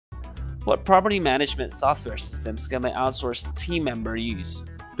What property management software systems can my outsourced team member use?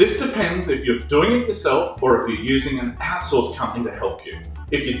 This depends if you're doing it yourself or if you're using an outsourced company to help you.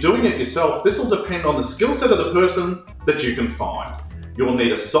 If you're doing it yourself, this will depend on the skill set of the person that you can find. You'll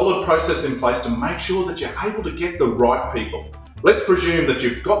need a solid process in place to make sure that you're able to get the right people. Let's presume that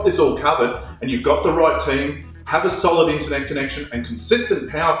you've got this all covered and you've got the right team, have a solid internet connection and consistent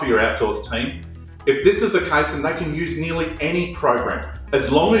power for your outsourced team. If this is the case, then they can use nearly any program, as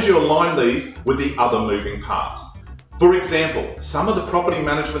long as you align these with the other moving parts. For example, some of the property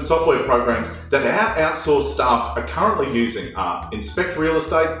management software programs that our outsourced staff are currently using are Inspect Real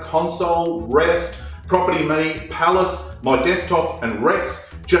Estate, Console, Rest, Property Me, Palace, My Desktop and Rex,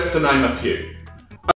 just to name a few.